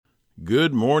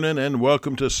Good morning and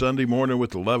welcome to Sunday Morning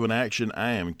with Love in Action.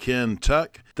 I am Ken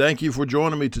Tuck. Thank you for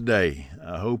joining me today.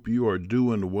 I hope you are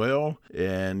doing well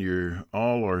and you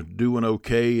all are doing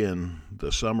okay in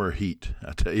the summer heat.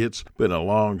 I tell you, it's been a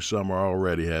long summer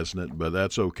already, hasn't it? But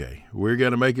that's okay. We're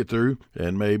going to make it through,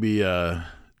 and maybe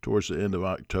towards the end of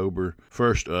October,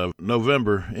 1st of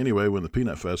November, anyway, when the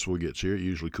Peanut Festival gets here, it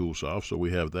usually cools off, so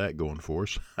we have that going for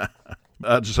us.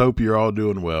 I just hope you're all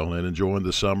doing well and enjoying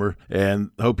the summer,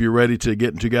 and hope you're ready to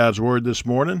get into God's Word this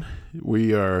morning.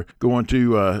 We are going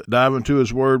to dive into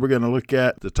His Word. We're going to look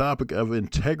at the topic of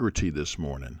integrity this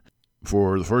morning.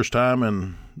 For the first time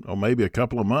in maybe a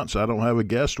couple of months, I don't have a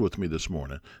guest with me this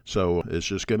morning, so it's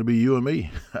just going to be you and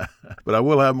me. But I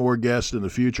will have more guests in the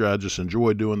future. I just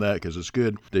enjoy doing that because it's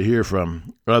good to hear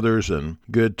from others and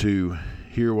good to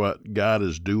hear what God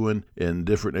is doing in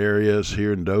different areas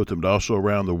here in Dothan, but also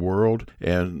around the world.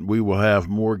 And we will have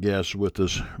more guests with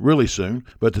us really soon.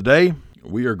 But today,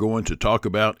 we are going to talk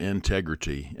about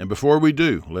integrity. And before we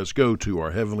do, let's go to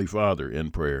our Heavenly Father in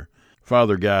prayer.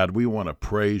 Father God, we want to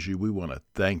praise you. We want to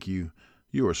thank you.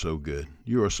 You are so good.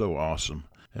 You are so awesome.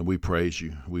 And we praise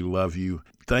you. We love you.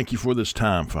 Thank you for this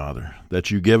time, Father,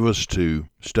 that you give us to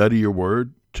study your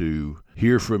word, to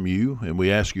hear from you. And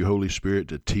we ask you, Holy Spirit,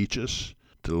 to teach us,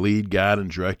 to lead, guide, and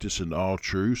direct us into all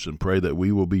truths, and pray that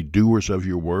we will be doers of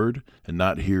your word and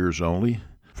not hearers only.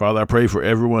 Father, I pray for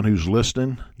everyone who's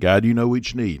listening. God, you know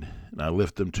each need, and I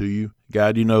lift them to you.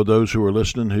 God, you know those who are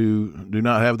listening who do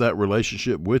not have that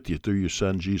relationship with you through your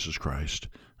Son, Jesus Christ.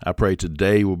 I pray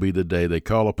today will be the day they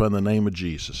call upon the name of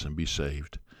Jesus and be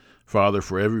saved. Father,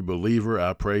 for every believer,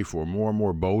 I pray for more and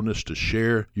more boldness to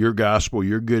share your gospel,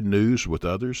 your good news with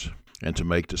others, and to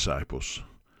make disciples.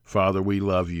 Father, we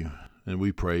love you. And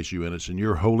we praise you, and it's in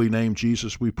your holy name,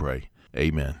 Jesus, we pray.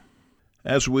 Amen.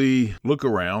 As we look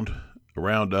around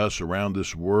us, around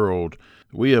this world,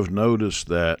 we have noticed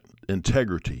that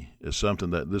integrity is something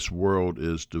that this world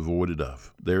is devoid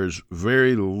of. There's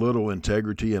very little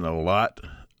integrity in a lot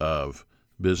of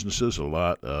businesses, a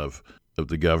lot of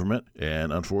the government,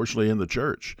 and unfortunately in the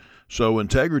church. So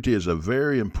integrity is a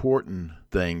very important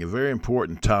thing, a very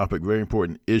important topic, very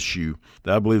important issue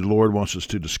that I believe the Lord wants us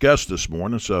to discuss this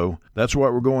morning. So that's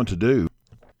what we're going to do.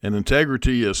 And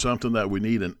integrity is something that we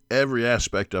need in every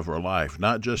aspect of our life,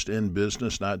 not just in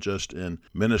business, not just in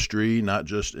ministry, not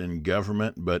just in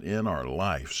government, but in our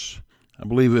lives. I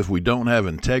believe if we don't have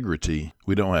integrity,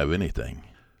 we don't have anything.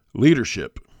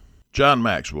 Leadership. John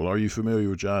Maxwell. Are you familiar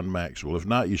with John Maxwell? If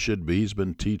not, you should be. He's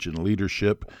been teaching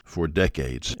leadership for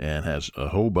decades and has a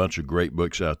whole bunch of great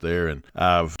books out there. And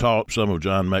I've taught some of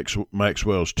John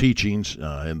Maxwell's teachings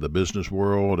in the business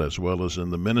world as well as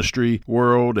in the ministry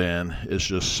world, and it's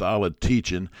just solid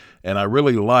teaching. And I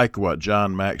really like what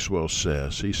John Maxwell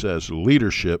says. He says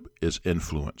leadership is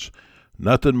influence.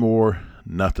 Nothing more,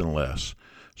 nothing less.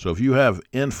 So if you have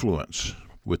influence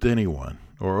with anyone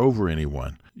or over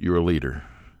anyone, you're a leader.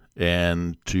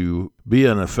 And to be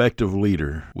an effective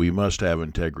leader, we must have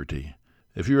integrity.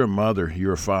 If you're a mother,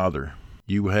 you're a father,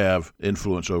 you have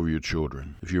influence over your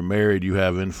children. If you're married, you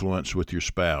have influence with your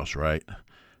spouse, right?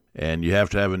 And you have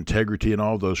to have integrity in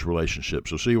all those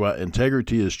relationships. So see why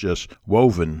integrity is just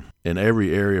woven in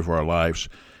every area of our lives,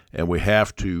 and we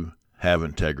have to have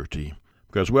integrity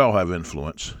because we all have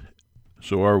influence.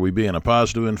 So are we being a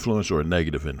positive influence or a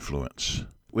negative influence?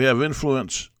 We have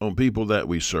influence on people that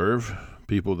we serve,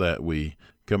 people that we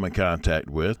come in contact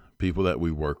with, people that we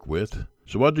work with.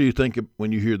 So what do you think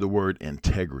when you hear the word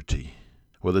integrity?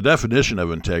 Well, the definition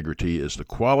of integrity is the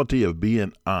quality of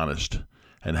being honest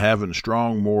and having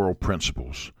strong moral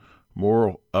principles,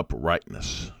 moral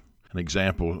uprightness. An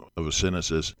example of a sentence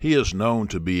is, he is known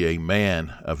to be a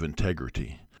man of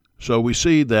integrity. So we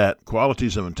see that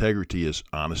qualities of integrity is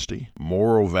honesty,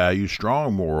 moral values,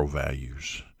 strong moral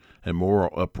values, and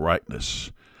moral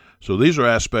uprightness. So these are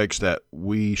aspects that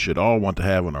we should all want to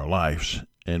have in our lives.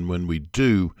 And when we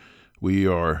do, we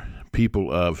are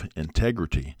people of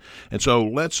integrity. And so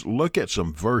let's look at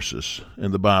some verses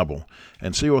in the Bible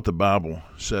and see what the Bible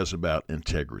says about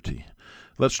integrity.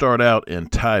 Let's start out in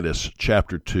Titus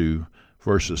chapter 2,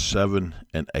 verses 7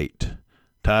 and 8.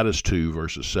 Titus 2,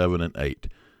 verses 7 and 8.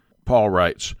 Paul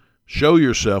writes, "Show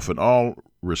yourself in all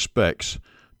respects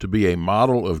to be a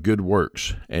model of good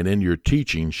works, and in your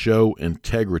teaching show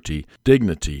integrity,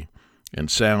 dignity, and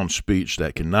sound speech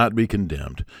that cannot be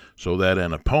condemned, so that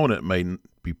an opponent may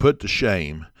be put to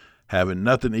shame, having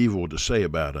nothing evil to say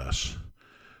about us."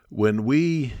 When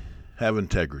we have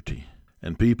integrity,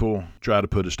 and people try to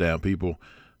put us down, people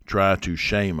try to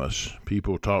shame us,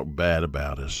 people talk bad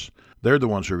about us, they're the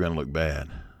ones who are going to look bad.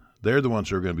 They're the ones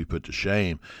who are going to be put to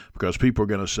shame because people are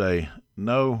going to say,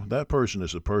 no, that person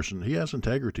is a person, he has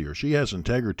integrity or she has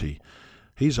integrity.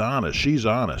 He's honest, she's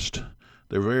honest.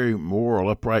 They're very moral,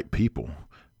 upright people.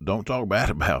 Don't talk bad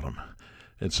about them.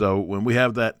 And so when we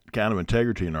have that kind of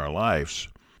integrity in our lives,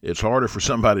 it's harder for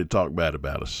somebody to talk bad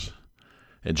about us.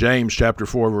 In James chapter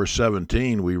 4, verse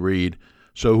 17, we read,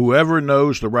 "So whoever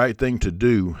knows the right thing to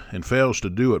do and fails to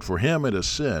do it, for him it is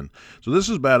sin." So this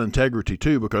is about integrity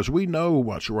too, because we know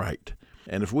what's right.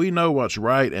 And if we know what's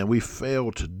right and we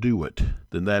fail to do it,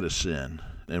 then that is sin.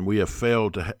 And we have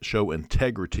failed to show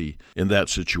integrity in that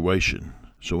situation.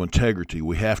 So integrity,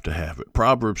 we have to have it.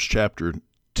 Proverbs chapter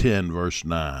 10, verse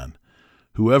 9.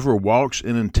 "Whoever walks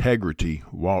in integrity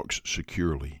walks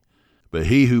securely, but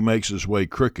he who makes his way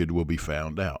crooked will be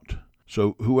found out."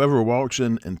 So whoever walks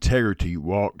in integrity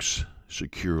walks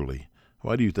securely.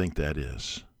 Why do you think that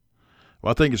is?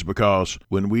 Well, I think it's because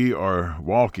when we are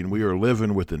walking, we are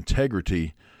living with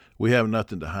integrity, we have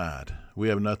nothing to hide. We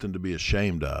have nothing to be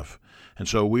ashamed of. And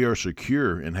so we are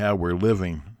secure in how we're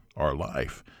living our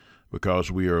life because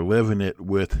we are living it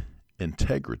with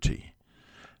integrity.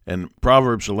 And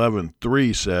Proverbs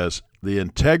 11:3 says, "The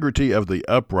integrity of the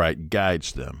upright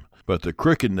guides them, but the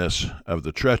crookedness of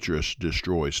the treacherous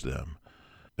destroys them."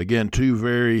 Again, two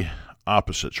very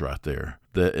opposites right there.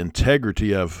 The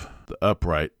integrity of the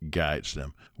upright guides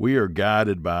them. We are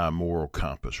guided by a moral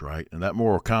compass, right? And that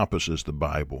moral compass is the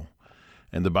Bible.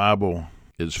 And the Bible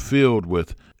is filled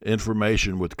with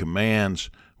information, with commands,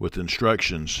 with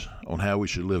instructions on how we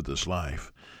should live this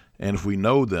life. And if we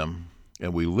know them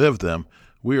and we live them,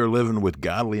 we are living with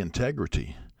godly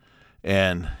integrity.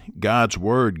 And God's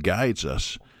word guides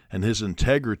us. And his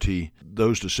integrity,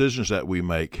 those decisions that we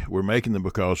make, we're making them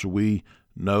because we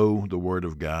know the word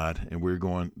of God, and we're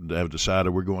going to have decided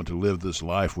we're going to live this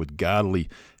life with godly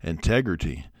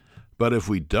integrity. But if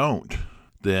we don't,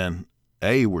 then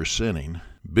A, we're sinning.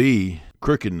 B,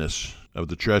 crookedness of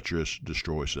the treacherous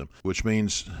destroys them, which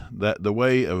means that the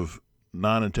way of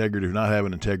non-integrity, not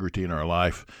having integrity in our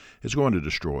life, is going to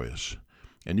destroy us.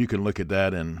 And you can look at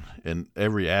that in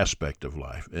every aspect of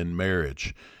life. In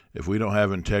marriage, if we don't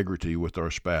have integrity with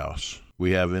our spouse,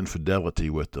 we have infidelity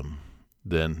with them,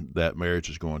 then that marriage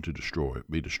is going to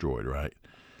be destroyed, right?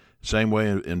 Same way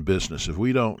in business. If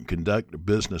we don't conduct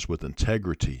business with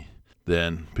integrity,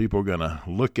 then people are going to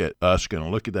look at us, going to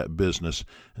look at that business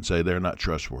and say they're not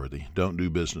trustworthy. Don't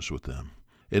do business with them.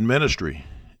 In ministry,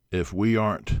 if we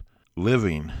aren't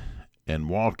living and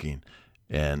walking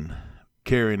and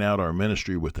carrying out our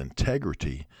ministry with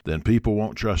integrity, then people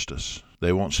won't trust us.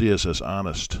 They won't see us as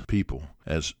honest people,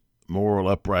 as moral,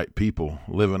 upright people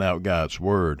living out God's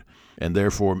word, and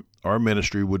therefore our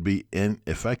ministry would be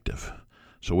ineffective.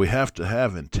 So we have to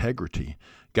have integrity,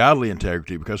 godly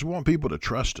integrity, because we want people to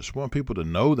trust us. We want people to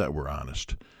know that we're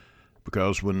honest.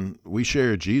 Because when we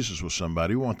share Jesus with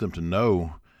somebody, we want them to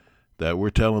know that we're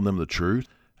telling them the truth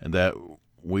and that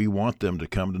we want them to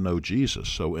come to know Jesus.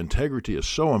 So integrity is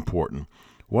so important.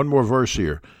 One more verse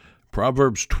here.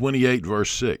 Proverbs 28,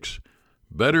 verse 6.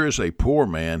 "Better is a poor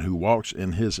man who walks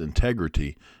in his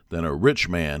integrity than a rich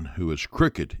man who is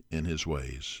crooked in his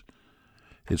ways."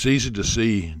 It's easy to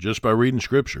see just by reading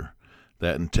Scripture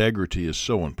that integrity is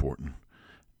so important.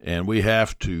 And we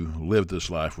have to live this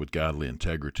life with godly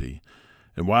integrity.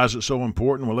 And why is it so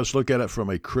important? Well, let's look at it from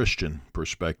a Christian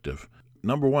perspective.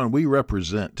 Number one, we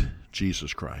represent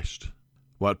Jesus Christ.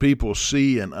 What people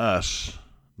see in us,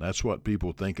 that's what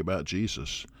people think about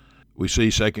Jesus. We see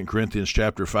 2 Corinthians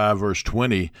chapter 5, verse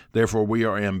 20, "Therefore we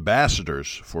are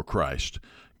ambassadors for Christ.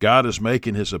 God is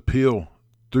making his appeal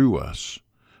through us.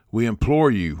 We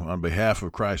implore you on behalf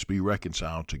of Christ, be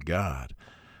reconciled to God."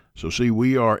 So see,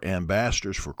 we are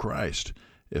ambassadors for Christ.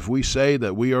 If we say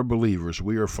that we are believers,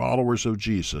 we are followers of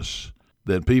Jesus,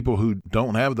 then people who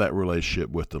don't have that relationship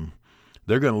with them,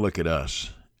 they're going to look at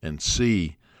us and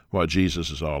see what Jesus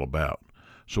is all about.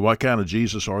 So what kind of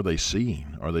Jesus are they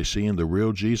seeing? Are they seeing the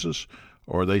real Jesus,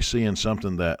 or are they seeing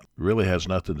something that really has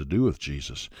nothing to do with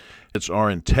Jesus? It's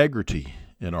our integrity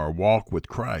in our walk with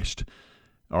Christ,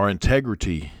 our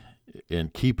integrity in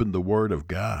keeping the Word of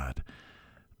God.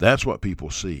 That's what people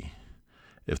see.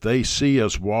 If they see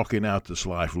us walking out this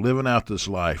life, living out this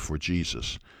life for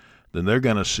Jesus, then they're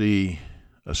going to see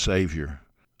a Savior,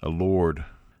 a Lord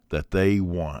that they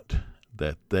want,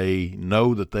 that they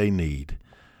know that they need,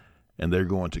 and they're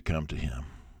going to come to him.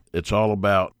 It's all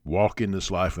about walking this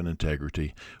life in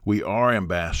integrity. We are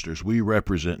ambassadors. We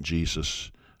represent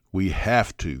Jesus. We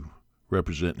have to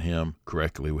represent him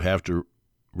correctly. We have to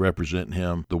represent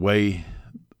him the way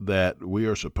that we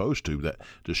are supposed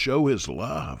to show his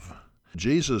love.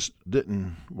 Jesus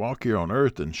didn't walk here on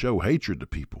earth and show hatred to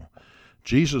people.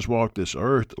 Jesus walked this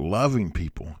earth loving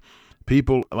people.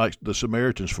 People like the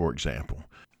Samaritans, for example.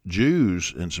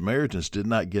 Jews and Samaritans did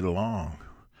not get along,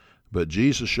 but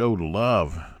Jesus showed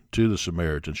love to the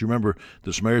Samaritans. You remember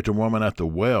the Samaritan woman at the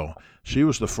well? She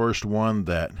was the first one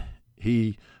that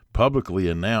he publicly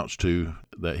announced to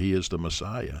that he is the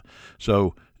Messiah.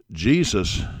 So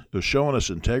Jesus is showing us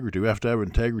integrity. We have to have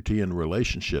integrity in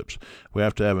relationships. We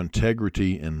have to have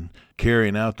integrity in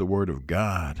carrying out the Word of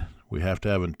God. We have to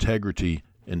have integrity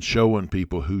in showing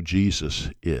people who Jesus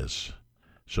is.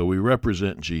 So we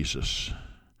represent Jesus.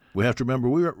 We have to remember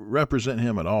we represent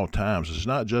him at all times. It's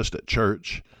not just at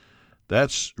church.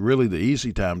 That's really the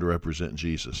easy time to represent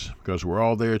Jesus because we're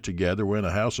all there together. We're in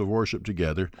a house of worship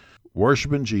together,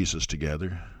 worshiping Jesus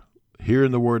together,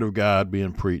 hearing the Word of God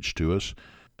being preached to us,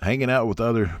 hanging out with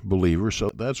other believers. So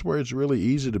that's where it's really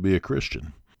easy to be a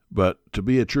Christian. But to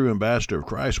be a true ambassador of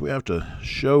Christ, we have to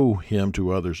show him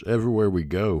to others everywhere we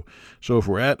go. So if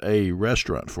we're at a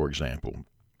restaurant, for example,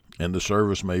 and the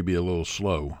service may be a little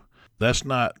slow, that's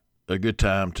not a good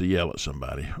time to yell at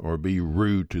somebody or be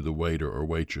rude to the waiter or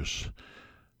waitress.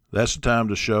 That's the time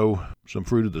to show some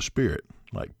fruit of the Spirit,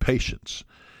 like patience.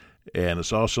 And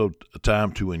it's also a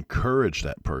time to encourage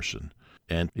that person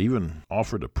and even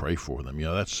offer to pray for them.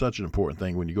 That's such an important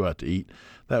thing when you go out to eat.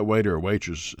 That waiter or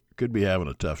waitress could be having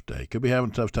a tough day, could be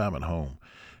having a tough time at home.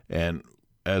 And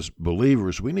as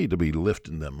believers, we need to be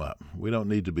lifting them up. We don't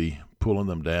need to be pulling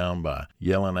them down by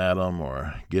yelling at them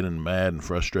or getting mad and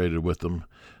frustrated with them.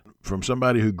 From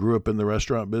somebody who grew up in the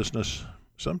restaurant business,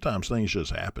 sometimes things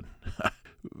just happen.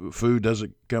 Food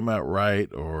doesn't come out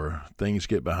right, or things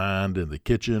get behind in the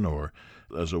kitchen, or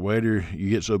as a waiter, you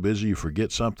get so busy you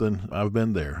forget something. I've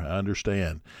been there. I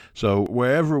understand. So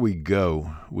wherever we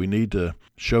go, we need to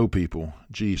show people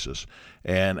Jesus.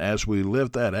 And as we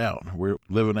live that out, we're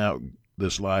living out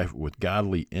this life with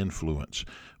godly influence,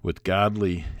 with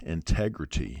godly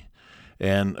integrity.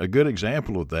 And a good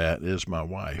example of that is my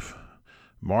wife.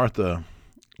 Martha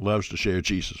loves to share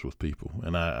Jesus with people,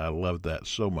 and I love that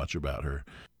so much about her.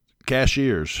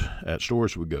 Cashiers at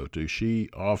stores we go to, she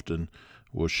often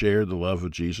will share the love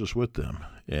of Jesus with them,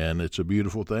 and it's a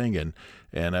beautiful thing.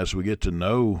 And as we get to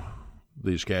know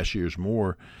these cashiers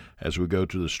more, as we go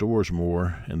to the stores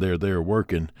more, and they're there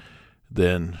working,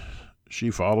 then she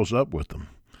follows up with them.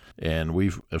 And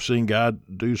I've seen God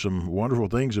do some wonderful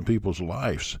things in people's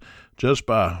lives just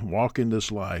by walking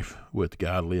this life with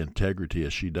godly integrity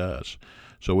as she does.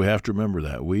 So we have to remember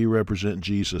that. We represent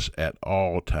Jesus at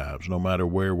all times, no matter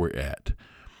where we're at.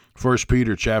 1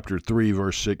 Peter chapter 3,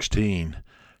 verse 16,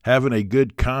 having a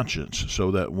good conscience, so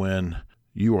that when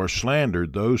you are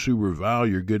slandered, those who revile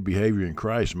your good behavior in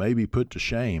Christ may be put to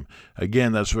shame.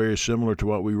 Again, that's very similar to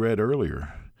what we read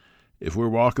earlier. If we're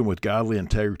walking with godly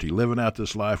integrity, living out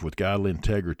this life with godly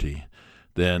integrity,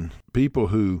 then people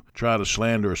who try to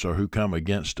slander us or who come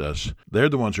against us, they're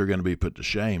the ones who are going to be put to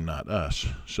shame, not us.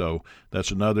 So that's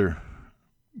another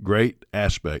great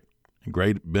aspect,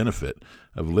 great benefit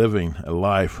of living a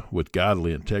life with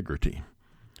godly integrity.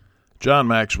 John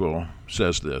Maxwell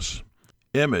says this,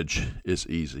 image is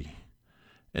easy,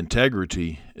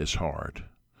 integrity is hard.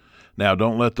 Now,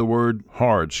 don't let the word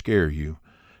hard scare you.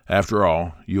 After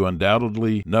all, you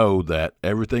undoubtedly know that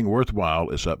everything worthwhile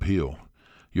is uphill.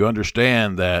 You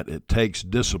understand that it takes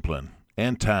discipline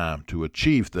and time to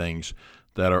achieve things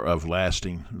that are of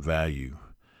lasting value.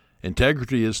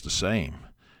 Integrity is the same.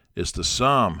 It's the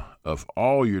sum of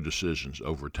all your decisions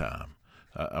over time.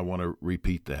 I want to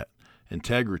repeat that.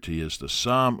 Integrity is the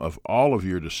sum of all of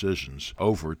your decisions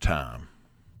over time.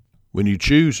 When you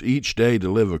choose each day to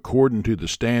live according to the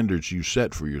standards you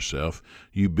set for yourself,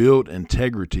 you build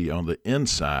integrity on the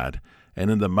inside and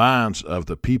in the minds of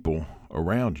the people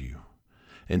around you.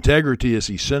 Integrity is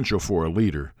essential for a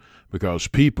leader because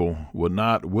people will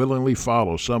not willingly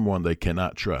follow someone they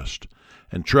cannot trust.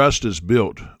 And trust is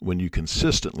built when you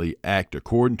consistently act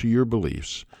according to your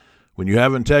beliefs. When you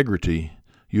have integrity,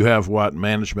 you have what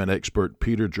management expert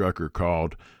Peter Drucker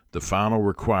called the final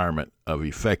requirement of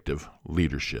effective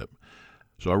leadership.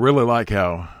 So I really like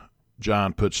how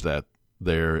John puts that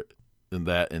there, in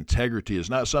that integrity is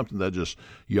not something that just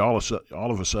you all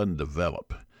of a sudden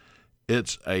develop.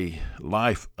 It's a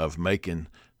life of making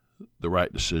the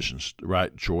right decisions, the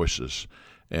right choices,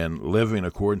 and living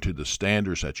according to the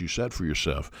standards that you set for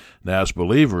yourself. Now, as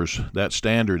believers, that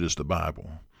standard is the Bible.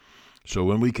 So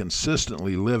when we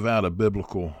consistently live out a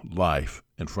biblical life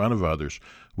in front of others,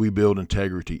 we build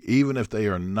integrity, even if they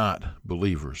are not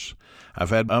believers.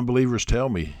 I've had unbelievers tell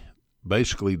me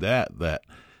basically that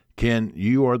Ken,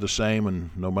 you are the same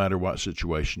in no matter what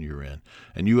situation you're in,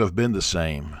 and you have been the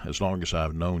same as long as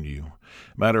I've known you.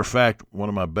 Matter of fact, one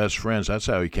of my best friends, that's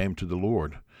how he came to the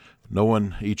Lord.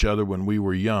 knowing each other when we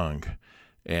were young.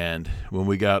 And when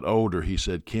we got older, he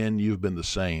said, Ken, you've been the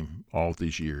same all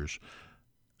these years.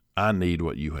 I need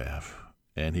what you have.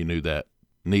 And he knew that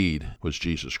need was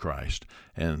Jesus Christ,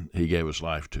 and he gave his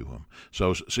life to him.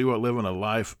 So see what living a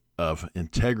life of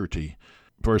integrity.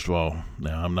 First of all,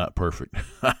 now I'm not perfect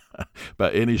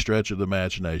by any stretch of the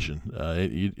imagination.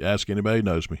 You ask anybody who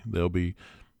knows me, they'll be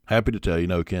happy to tell you,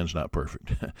 no, Ken's not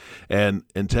perfect. And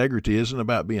integrity isn't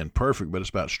about being perfect, but it's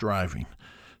about striving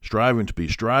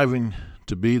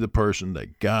to be the person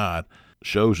that God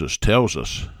shows us, tells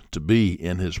us to be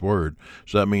in his word.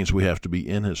 So that means we have to be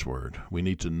in his word. We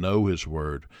need to know his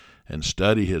word and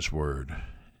study his word.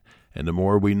 And the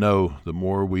more we know, the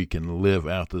more we can live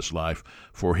out this life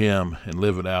for him and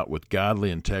live it out with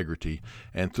godly integrity.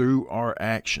 And through our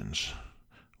actions,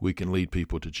 we can lead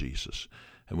people to Jesus.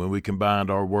 And when we combine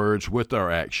our words with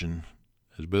our action,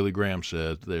 as Billy Graham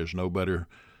said, there's no better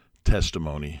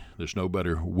testimony, there's no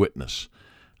better witness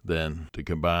than to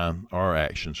combine our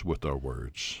actions with our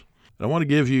words. And I want to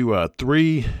give you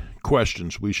 3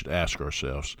 questions we should ask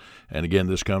ourselves. And again,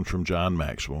 this comes from John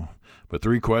Maxwell. But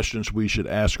 3 questions we should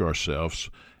ask ourselves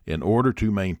in order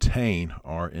to maintain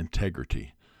our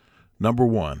integrity. Number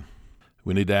 1,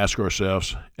 we need to ask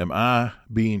ourselves, am I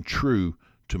being true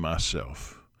to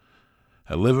myself?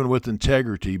 Living with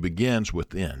integrity begins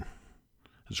within.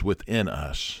 It's within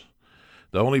us.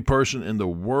 The only person in the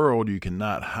world you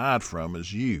cannot hide from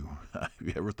is you. Have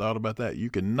you ever thought about that? You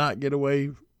cannot get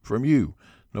away from you,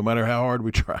 no matter how hard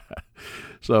we try.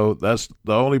 So that's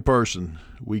the only person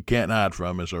we can't hide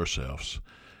from is ourselves.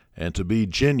 And to be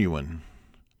genuine,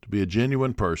 to be a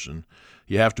genuine person,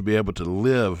 you have to be able to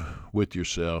live with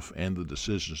yourself and the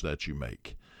decisions that you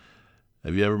make.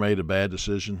 Have you ever made a bad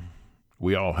decision?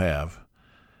 We all have.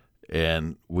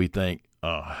 And we think,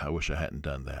 oh, I wish I hadn't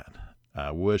done that.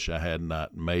 I wish I had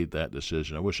not made that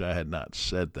decision. I wish I had not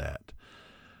said that.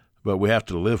 But we have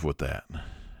to live with that.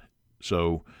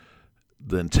 So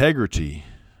the integrity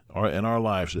in our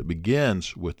lives, it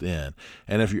begins within.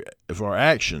 And if our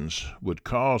actions would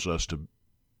cause us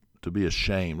to be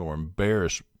ashamed or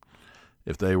embarrassed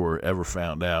if they were ever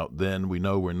found out, then we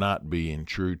know we're not being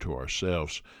true to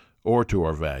ourselves or to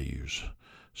our values.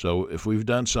 So if we've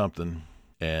done something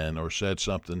or said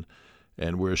something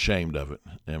and we're ashamed of it,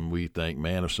 and we think,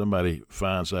 man, if somebody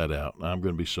finds that out, I'm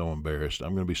going to be so embarrassed,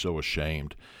 I'm going to be so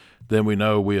ashamed, then we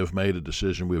know we have made a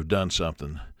decision, we have done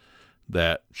something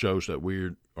that shows that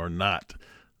we are not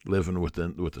living with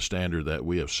the standard that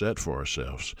we have set for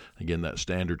ourselves. Again, that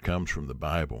standard comes from the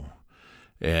Bible.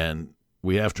 And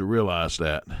we have to realize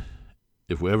that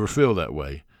if we ever feel that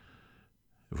way,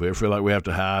 if we ever feel like we have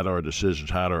to hide our decisions,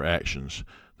 hide our actions,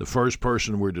 the first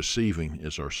person we're deceiving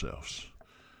is ourselves.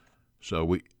 So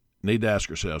we need to ask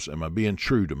ourselves, am I being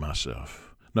true to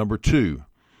myself? Number 2,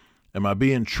 am I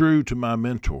being true to my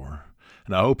mentor?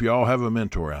 And I hope you all have a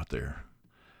mentor out there.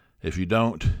 If you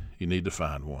don't, you need to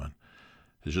find one.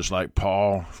 It's just like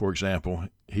Paul, for example.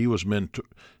 He was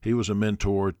a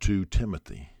mentor to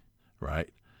Timothy, right?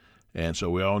 And so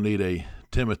we all need a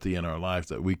Timothy in our life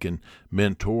that we can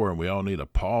mentor, and we all need a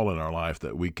Paul in our life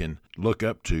that we can look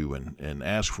up to and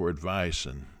ask for advice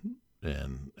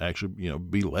and actually,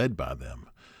 be led by them.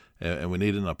 And we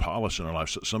need an Apollos in our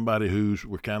life, somebody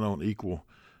we're kind of on equal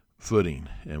footing,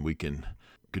 and we can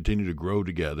continue to grow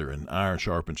together, and iron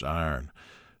sharpens iron.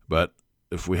 But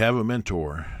if we have a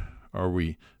mentor, are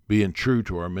we being true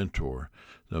to our mentor?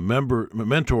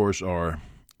 Mentors are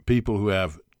people who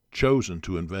have chosen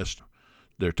to invest.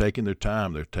 They're taking their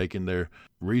time, they're taking their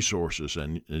resources,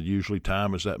 and usually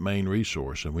time is that main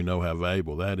resource, and we know how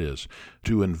valuable that is,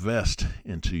 to invest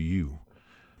into you.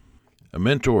 A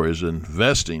mentor is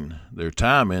investing their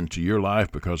time into your life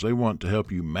because they want to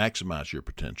help you maximize your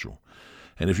potential.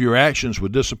 And if your actions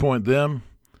would disappoint them,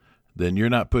 then you're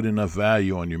not putting enough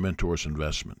value on your mentor's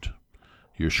investment.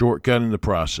 You're shortcutting the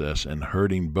process and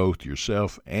hurting both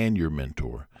yourself and your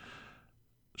mentor.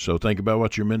 So think about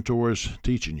what your mentor is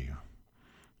teaching you,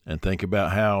 and think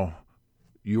about how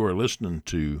you are listening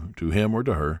to him or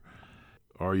to her.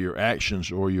 Are your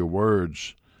actions or your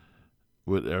words,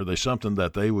 are they something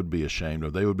that they would be ashamed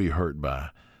of, they would be hurt by,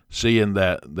 seeing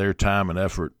that their time and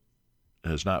effort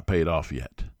has not paid off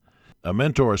yet? A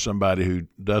mentor is somebody who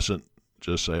doesn't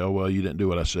just say, oh, well, you didn't do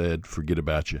what I said, forget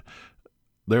about you.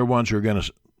 They're ones who are going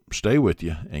to stay with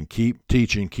you and keep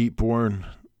teaching, keep pouring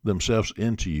themselves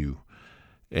into you.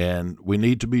 And we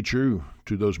need to be true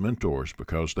to those mentors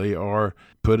because they are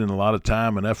putting a lot of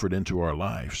time and effort into our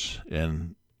lives.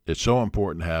 And it's so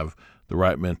important to have the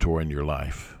right mentor in your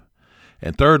life.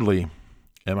 And thirdly,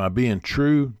 am I being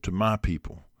true to my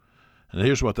people? And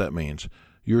here's what that means.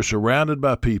 You're surrounded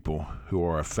by people who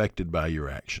are affected by your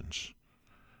actions.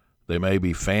 They may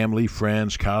be family,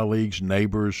 friends, colleagues,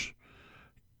 neighbors.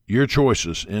 Your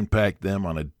choices impact them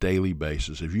on a daily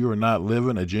basis. If you are not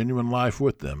living a genuine life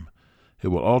with them, it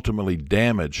will ultimately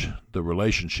damage the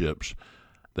relationships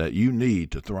that you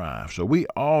need to thrive. So we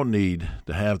all need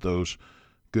to have those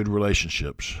good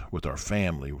relationships with our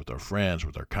family, with our friends,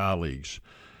 with our colleagues,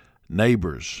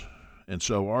 neighbors. And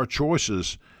so our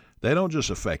choices, they don't just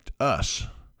affect us.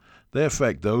 They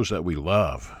affect those that we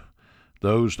love,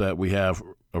 those that we have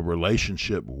a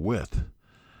relationship with.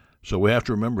 So we have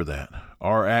to remember that.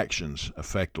 Our actions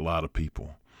affect a lot of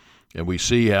people. And we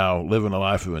see how living a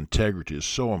life of integrity is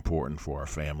so important for our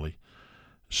family,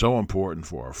 so important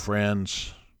for our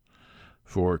friends,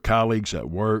 for colleagues at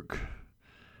work,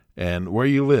 and where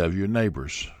you live, your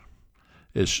neighbors.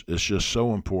 It's just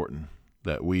so important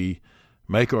that we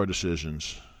make our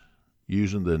decisions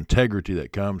using the integrity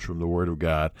that comes from the Word of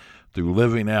God through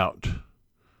living out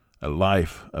a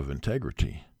life of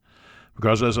integrity.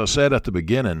 Because as I said at the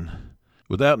beginning,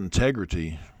 without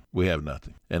integrity, we have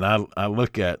nothing. And I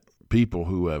look at people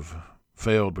who have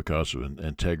failed because of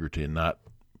integrity, and not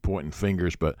pointing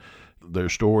fingers, but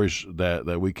there's stories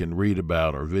that we can read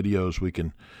about, or videos we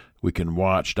can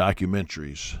watch,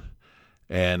 documentaries,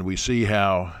 and we see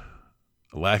how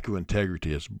a lack of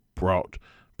integrity has brought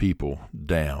people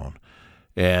down.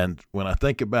 And when I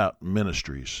think about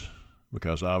ministries,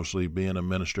 because obviously being a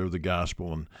minister of the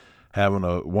gospel and having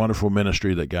a wonderful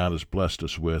ministry that God has blessed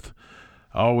us with,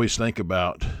 I always think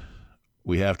about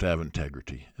we have to have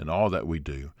integrity in all that we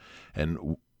do.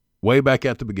 And way back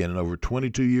at the beginning, over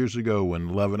 22 years ago when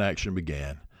Love in Action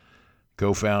began,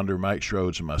 co-founder Mike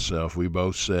Schroeds and myself, we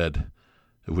both said,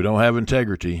 if we don't have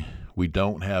integrity, we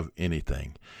don't have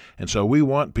anything. And so we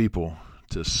want people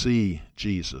to see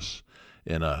Jesus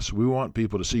in us. We want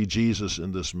people to see Jesus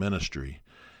in this ministry.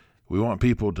 We want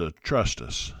people to trust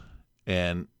us.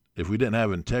 And if we didn't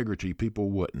have integrity, people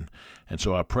wouldn't. And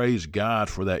so I praise God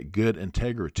for that good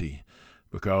integrity,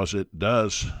 because it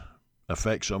does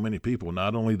affect so many people,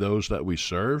 not only those that we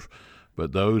serve,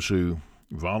 but those who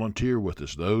volunteer with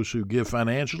us, those who give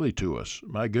financially to us.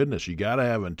 My goodness, you got to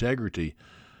have integrity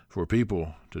for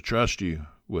people to trust you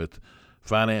with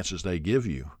finances they give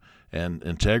you. And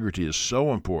integrity is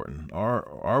so important.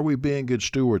 Are we being good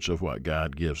stewards of what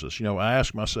God gives us? I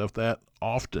ask myself that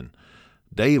often,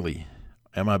 daily.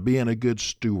 Am I being a good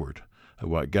steward of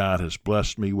what God has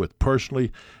blessed me with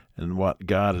personally and what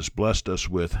God has blessed us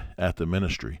with at the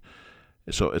ministry?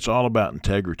 So it's all about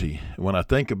integrity. When I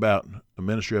think about a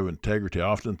ministry of integrity, I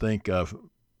often think of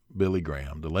Billy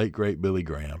Graham, the late, great Billy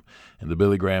Graham, and the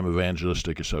Billy Graham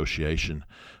Evangelistic Association,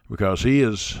 because he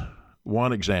is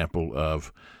one example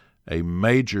of a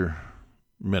major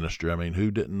minister. I mean,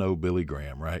 who didn't know Billy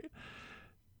Graham, right?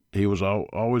 He was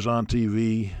always on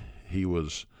TV. He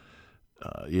was,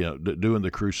 doing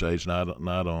the crusades, not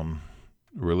on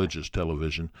religious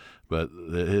television, but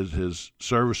his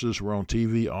services were on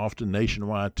TV, often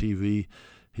nationwide TV.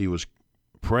 He was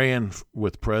praying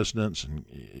with presidents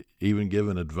and even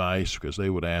giving advice because they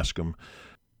would ask him.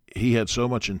 He had so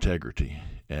much integrity,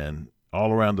 and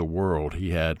all around the world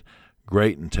he had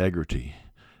great integrity,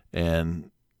 and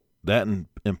that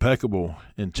impeccable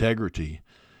integrity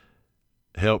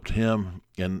helped him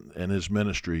and his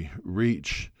ministry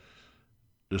reach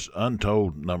this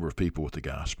untold number of people with the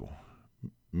gospel.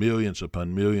 Millions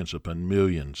upon millions upon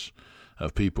millions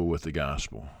of people with the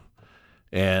gospel.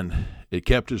 And it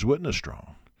kept his witness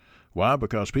strong. Why?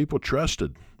 Because people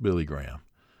trusted Billy Graham.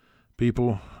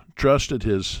 People trusted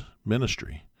his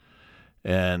ministry.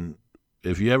 And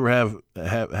if you ever have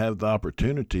the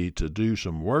opportunity to do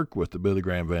some work with the Billy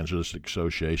Graham Evangelistic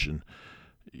Association,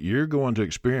 you're going to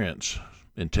experience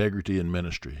integrity in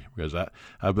ministry, because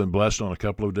I've been blessed on a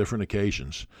couple of different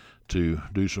occasions to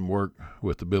do some work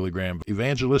with the Billy Graham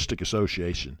Evangelistic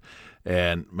Association.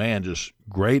 And man, just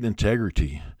great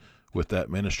integrity with that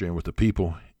ministry and with the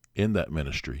people in that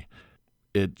ministry.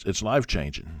 It's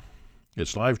life-changing.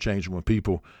 It's life-changing when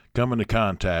people come into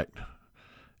contact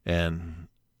and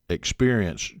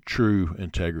experience true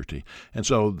integrity. And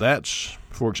so that's,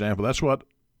 for example, that's what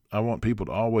I want people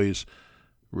to always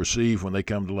receive when they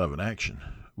come to Love in Action,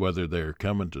 whether they're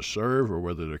coming to serve or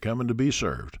whether they're coming to be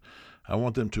served. I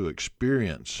want them to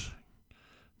experience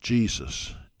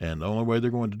Jesus. And the only way they're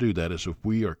going to do that is if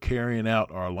we are carrying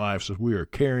out our lives, if we are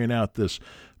carrying out this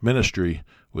ministry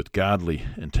with godly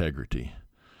integrity.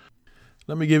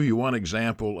 Let me give you one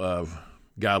example of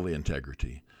godly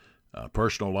integrity,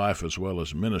 personal life as well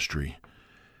as ministry.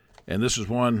 And this is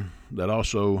one that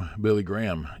also Billy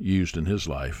Graham used in his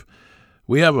life.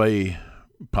 We have a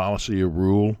policy, a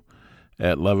rule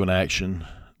at Love in Action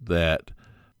that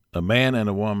a man and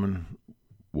a woman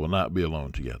will not be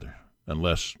alone together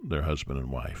unless they're husband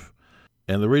and wife.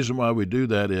 And the reason why we do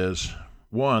that is,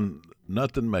 one,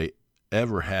 nothing may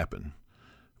ever happen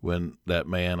when that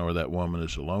man or that woman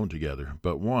is alone together.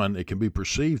 But one, it can be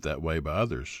perceived that way by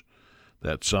others,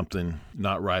 that something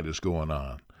not right is going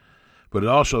on. But it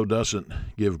also doesn't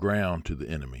give ground to the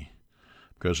enemy,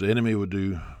 because the enemy would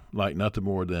do like nothing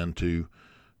more than to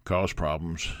cause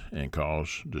problems and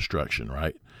cause destruction,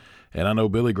 right? And I know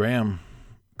Billy Graham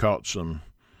caught some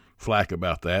flack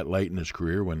about that late in his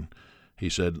career when he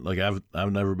said, like,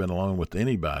 I've never been alone with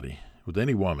anybody, with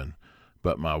any woman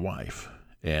but my wife.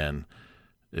 And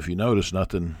if you notice,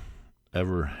 nothing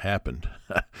ever happened.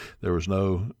 There was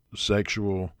no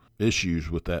sexual issues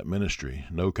with that ministry,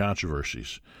 no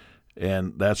controversies.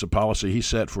 And that's a policy he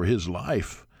set for his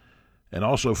life and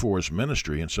also for his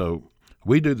ministry. And so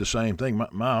we do the same thing.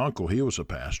 My uncle, he was a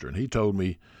pastor, and he told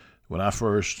me when I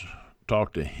first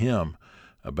talked to him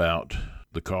about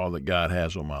the call that God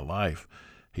has on my life,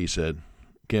 he said,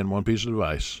 Ken, one piece of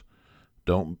advice: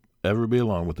 don't ever be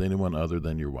alone with anyone other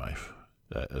than your wife.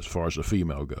 As far as a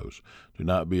female goes, do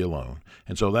not be alone.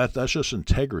 And so that's just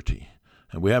integrity.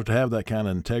 And we have to have that kind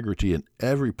of integrity in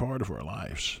every part of our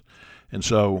lives. And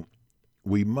so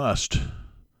we must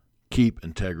keep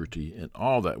integrity in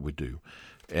all that we do.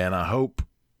 And I hope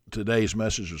today's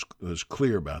message was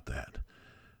clear about that.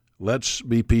 Let's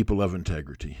be people of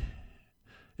integrity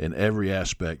in every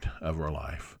aspect of our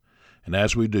life. And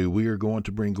as we do, we are going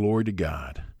to bring glory to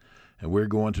God. And we're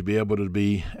going to be able to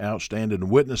be outstanding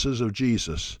witnesses of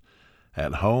Jesus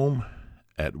at home,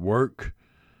 at work,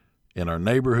 in our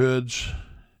neighborhoods,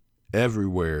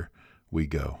 everywhere we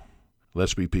go.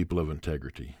 Let's be people of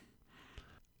integrity.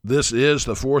 This is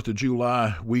the 4th of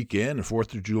July weekend, the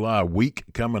 4th of July week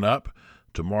coming up.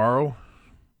 Tomorrow,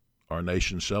 our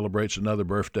nation celebrates another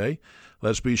birthday.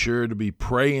 Let's be sure to be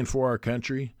praying for our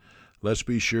country. Let's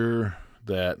be sure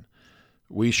that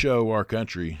we show our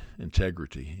country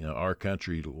integrity. You know, our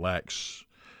country lacks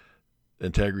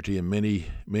integrity in many,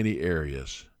 many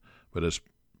areas. But as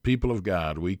people of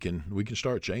God, we can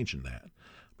start changing that.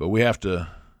 But we have to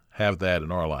have that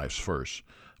in our lives first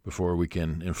before we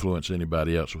can influence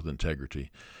anybody else with integrity.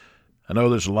 I know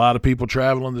there's a lot of people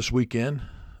traveling this weekend.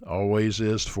 Always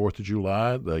is the 4th of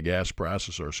July. The gas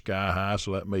prices are sky high,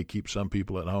 so that may keep some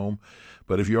people at home.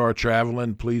 But if you are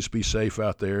traveling, please be safe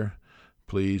out there.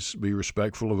 Please be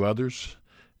respectful of others.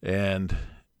 And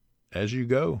as you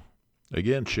go,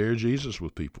 again, share Jesus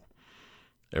with people.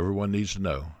 Everyone needs to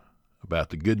know about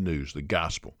the good news, the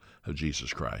gospel of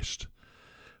Jesus Christ.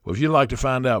 Well, if you'd like to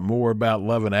find out more about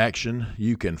Love in Action,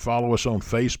 you can follow us on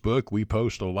Facebook. We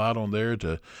post a lot on there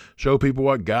to show people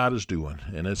what God is doing,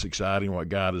 and it's exciting what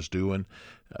God is doing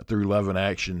through Love in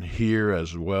Action here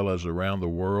as well as around the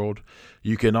world.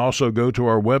 You can also go to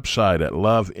our website at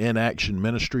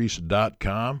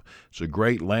loveinaction.ministries.com. It's a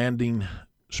great landing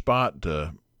spot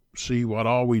to see what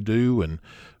all we do and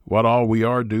what all we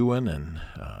are doing, and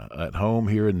at home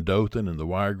here in Dothan and the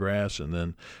Wiregrass, and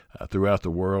then throughout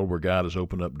the world where God has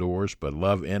opened up doors. But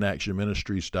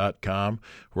loveinaction.ministries.com.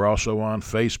 We're also on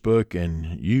Facebook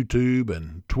and YouTube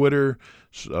and Twitter.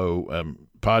 So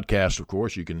podcast, of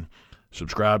course, you can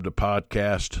subscribe to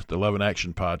podcast, the Love in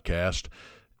Action podcast,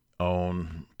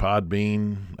 on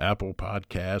Podbean, Apple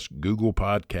Podcasts, Google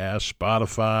Podcasts,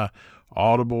 Spotify,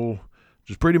 Audible,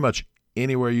 just pretty much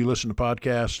anywhere you listen to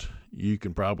podcasts, you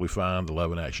can probably find the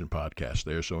Love in Action podcast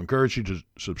there. So I encourage you to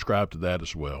subscribe to that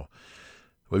as well.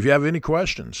 Well, if you have any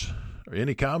questions or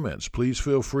any comments, please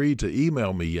feel free to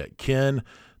email me at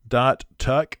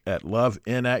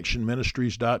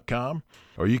ken.tuck@loveinaction.ministries.com,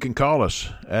 or you can call us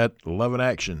at Love in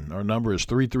Action. Our number is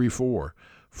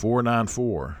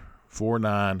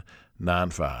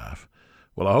 334-494-4995.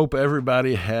 Well, I hope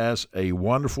everybody has a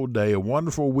wonderful day, a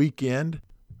wonderful weekend.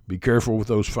 Be careful with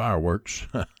those fireworks.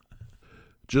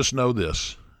 Just know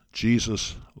this: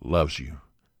 Jesus loves you.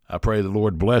 I pray the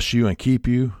Lord bless you and keep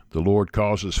you. The Lord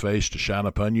cause his face to shine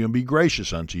upon you and be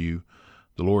gracious unto you.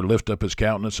 The Lord lift up his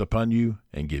countenance upon you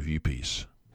and give you peace.